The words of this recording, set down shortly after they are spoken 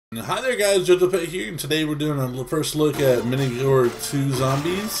Hi there guys, JoJo here, and today we're doing a first look at Minigore 2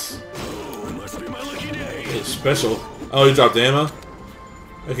 Zombies. Oh, must be my lucky day. It's special. Oh, he dropped ammo?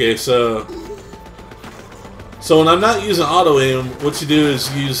 Okay, so when I'm not using auto aim, what you do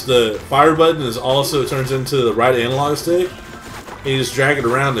is use the fire button, is also turns into the right analog stick, and you just drag it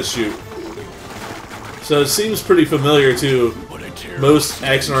around to shoot. So it seems pretty familiar to most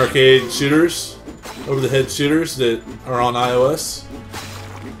action arcade shooters, over-the-head shooters that are on iOS.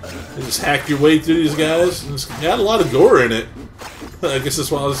 You just hack your way through these guys, and it's got a lot of gore in it. I guess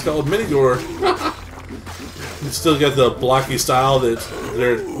that's why it's called Minigore. It's still got the blocky style that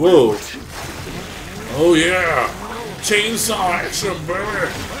they're. Whoa! Oh yeah! Chainsaw action,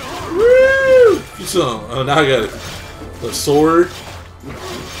 baby! Woo! Get some. Oh, now I got a sword,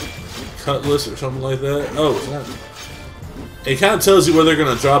 cutlass, or something like that. Oh, it's not. It kind of tells you where they're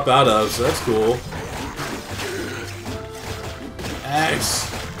gonna drop out of, so that's cool. Axe.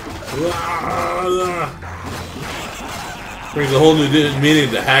 Brings a whole new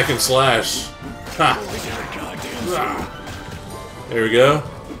meaning to hack and slash. Ha. There we go.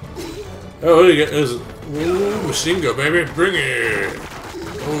 Oh, there's a machine gun, baby. Bring it.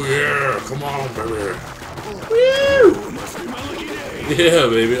 Oh yeah, come on, baby. Woo! Yeah,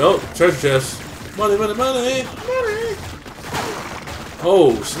 baby. Oh, treasure chest. Money, money, money, money.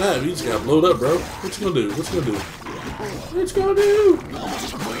 Oh snap! You just got blowed up, bro. What you gonna do? What you gonna do? What you gonna do?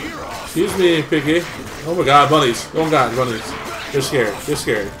 Excuse me, piggy. Oh my god, bunnies. Oh my god, bunnies. They're scared. They're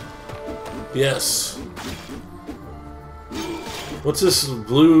scared. Yes. What's this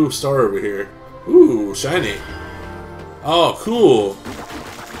blue star over here? Ooh, shiny. Oh, cool.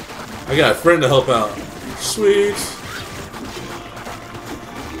 I got a friend to help out. Sweet.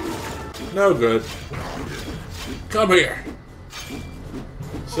 No good. Come here.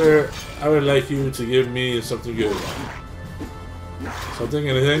 Sir, I would like you to give me something good. Something?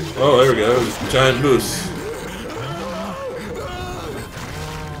 Anything? Oh, there we go. Giant moose.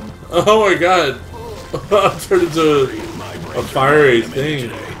 Oh my god. I turned into a fiery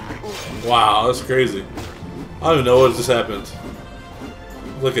thing. Wow, that's crazy. I don't even know what just happened.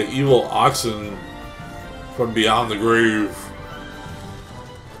 Like an evil oxen from beyond the grave.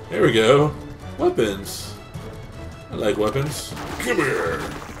 There we go. Weapons. I like weapons. Come here.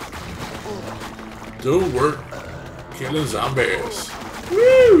 Don't work. Killing zombies.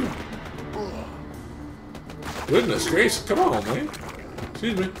 Woo! Goodness gracious, come on, man.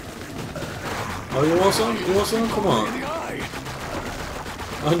 Excuse me. Oh, you want some? You want some? Come on.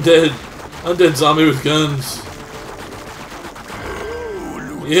 Undead zombie with guns.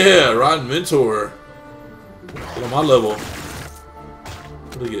 Yeah, rotten mentor. Get on my level.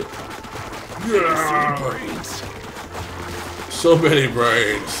 What do you get? Yeah! So many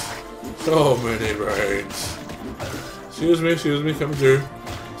brains. So many brains. Excuse me, coming through.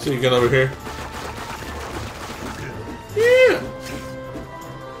 See you gun over here. Yeah!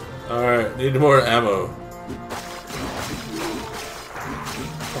 Alright, need more ammo.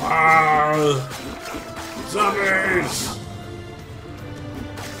 Ah! Zombies!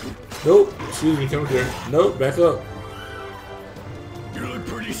 Nope, excuse me, coming through. Nope, back up. You look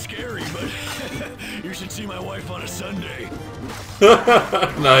pretty scary, but you should see my wife on a Sunday.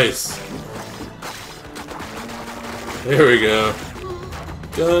 Nice. There we go.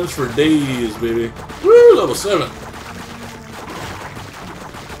 Guns for days, baby. Woo, level 7.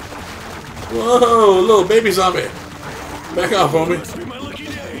 Whoa, little baby zombie. Back off on me. Must be my lucky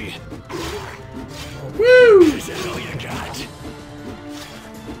day. Woo! Is that all you got?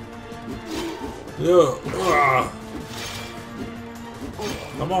 Yo,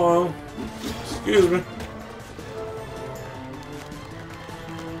 come on. Excuse me.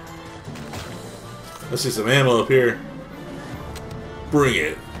 Let's see some ammo up here. Bring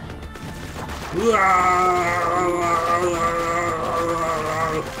it.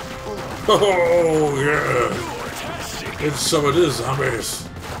 Oh yeah! It's some of this zombies.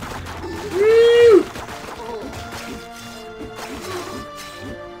 Woo!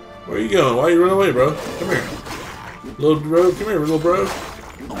 Where are you going? Why are you running away, bro? Come here. Little bro, come here, little bro.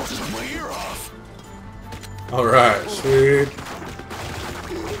 Almost took my ear off. Alright, sweet.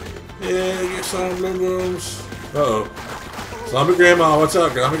 Yeah, get some blue-blooms. Uh-oh. Zombie grandma, what's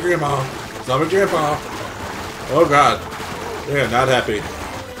up? Zombie grandma. Zombie grandpa. Oh god. They're not happy.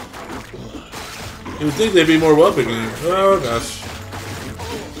 You would think they'd be more welcoming. Oh gosh.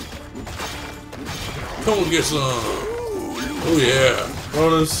 Come on, get some. Oh yeah.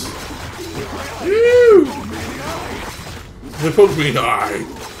 Bonus. Woo! They poked me in the eye.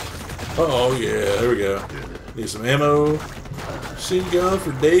 Uh-oh, yeah, there we go. Need some ammo. Machine gun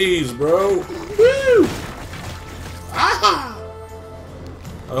for days, bro. Woo! Ah!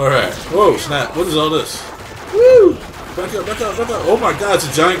 Alright. Whoa, snap. What is all this? Woo! Back up, back up, back up. Oh my god, it's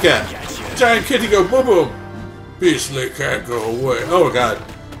a giant cat. Giant kitty go boom boom. Beastly cat go away. Oh my god.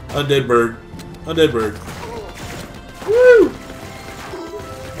 Undead bird. Undead bird. Woo!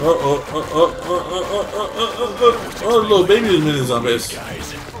 Oh, little baby mini zombies.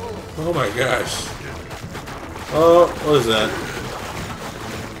 Oh my gosh. Oh, what is that?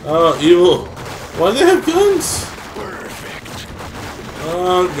 Oh, evil. Why do they have guns?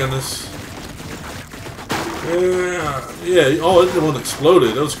 Oh, goodness. Yeah. Yeah. Oh, that one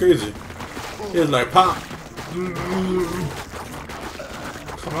exploded. That was crazy. It was like pop. Come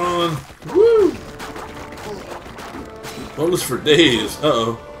on. Woo! Bullets for days.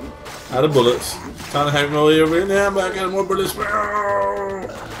 Uh-oh. Out of bullets. Trying to hack my way over here now, but I got more bullets.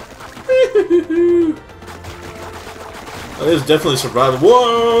 That is definitely surviving.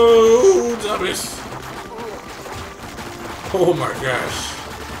 Whoa! Zombies! Oh my gosh.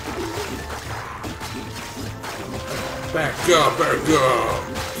 Back up, back up.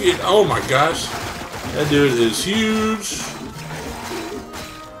 Get, oh my gosh. That dude is huge.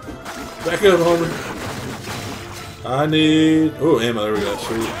 Back up, homie. I need... oh, ammo. There we go.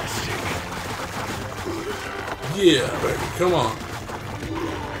 Sweet. Yeah, baby. Come on.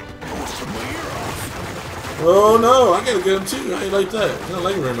 Oh no, I gotta get him too. I ain't like that. You don't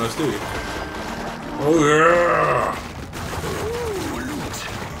like him very much, do you? Oh yeah!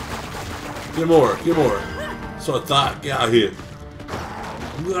 Get more, get more. So I thought, get out of here.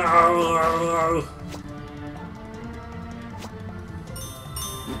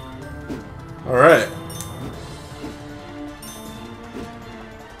 Alright.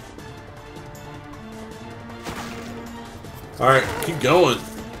 Alright, keep going.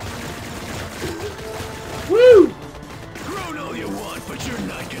 Woo! Run all you want, but you're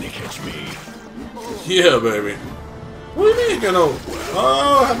not gonna catch me. Yeah, baby. What do you mean, you know?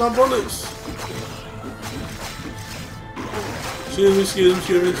 Oh, I have my bullets. Excuse me, excuse me,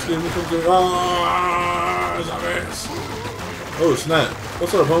 excuse me, excuse me. Oh, zombies. Oh, snap.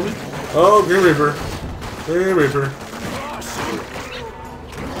 What's up, homie? Oh, Grim Reaper. Grim Reaper.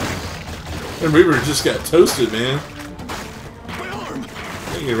 Grim Reaper just got toasted, man. I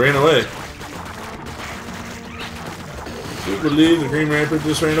think he ran away. I believe the Green Reaper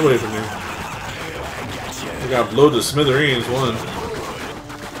just ran away from me. I got blown to smithereens, one.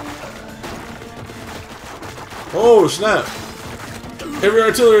 Oh, snap. Heavy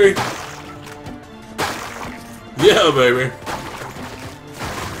artillery. Yeah, baby.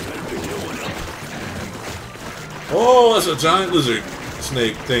 Oh, that's a giant lizard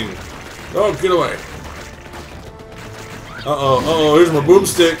snake thing. Oh, get away. Uh-oh, uh-oh, here's my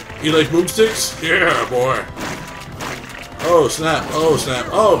boomstick. You like boomsticks? Yeah, boy. Oh, snap. Oh, snap.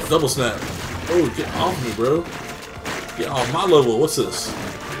 Oh, double snap. Oh, get off me, bro. Get off my level. What's this?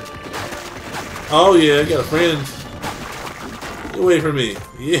 Oh, yeah, I got a friend. Get away from me.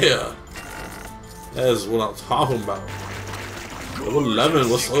 Yeah. That is what I'm talking about. Level 11,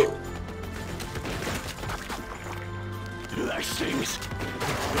 what's up? That stings.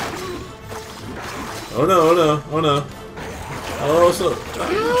 Oh, no, oh, no, oh, no. Oh, what's up?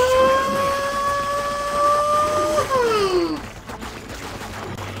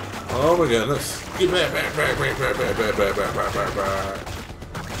 Oh my goodness. Get back, back, back, back, back, back, back, back, back, back, back, back.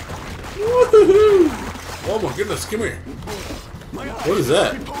 Woohoo! Oh my goodness, come here. What is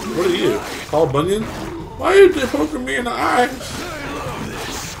that? What are you? Paul Bunyan? Why are you poking me in the eyes?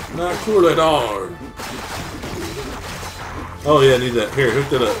 Not cool at all. Oh yeah, I need that. Here, hook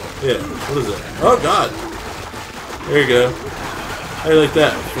that up. Yeah, what is that? Oh god! There you go. How you like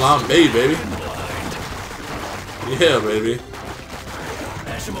that? Flambe, baby. Yeah, baby.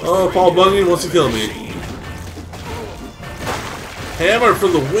 Oh, Paul Bunyan wants to kill me. Hammer for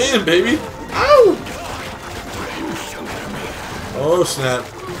the win, baby! Ow! Oh, snap.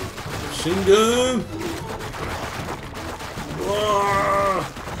 Machine gun!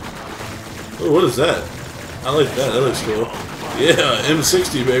 Oh, what is that? I like that. That looks cool. Yeah,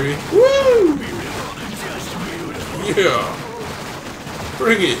 M60, baby. Woo! Yeah!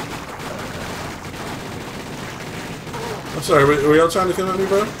 Bring it! I'm sorry, were y'all trying to come at me,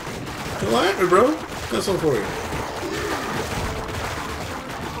 bro? Come at me, bro. Got something for you.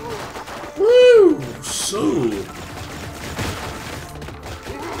 Woo! So.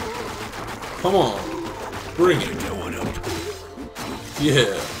 Come on. Bring it.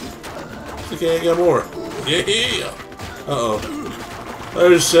 Yeah. Okay, I got more. Yeah! Uh-oh.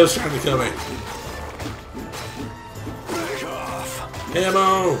 There's Chef's trying to come in.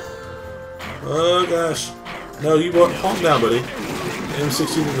 Ammo! Oh, gosh. No, you want calm down, buddy.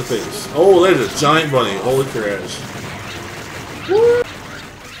 M16 in the face. Oh, there's a giant bunny. Holy crash. Woo!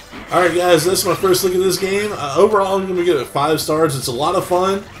 Alright guys, that's my first look at this game. Overall, I'm going to give it 5 stars. It's a lot of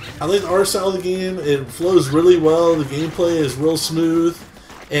fun. I like the art style of the game. It flows really well. The gameplay is real smooth.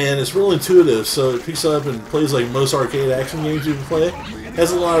 And it's real intuitive, so it picks up and plays like most arcade action games you can play. It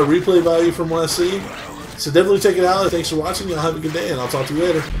has a lot of replay value from what I see. So definitely check it out. Thanks for watching. Y'all have a good day, and I'll talk to you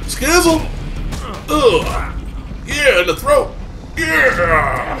later. Skizzle! Ugh! Yeah, in the throat!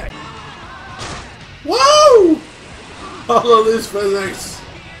 Yeah! Whoa! I love this physics.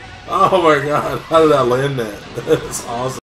 Oh my god, how did I land that? That's awesome.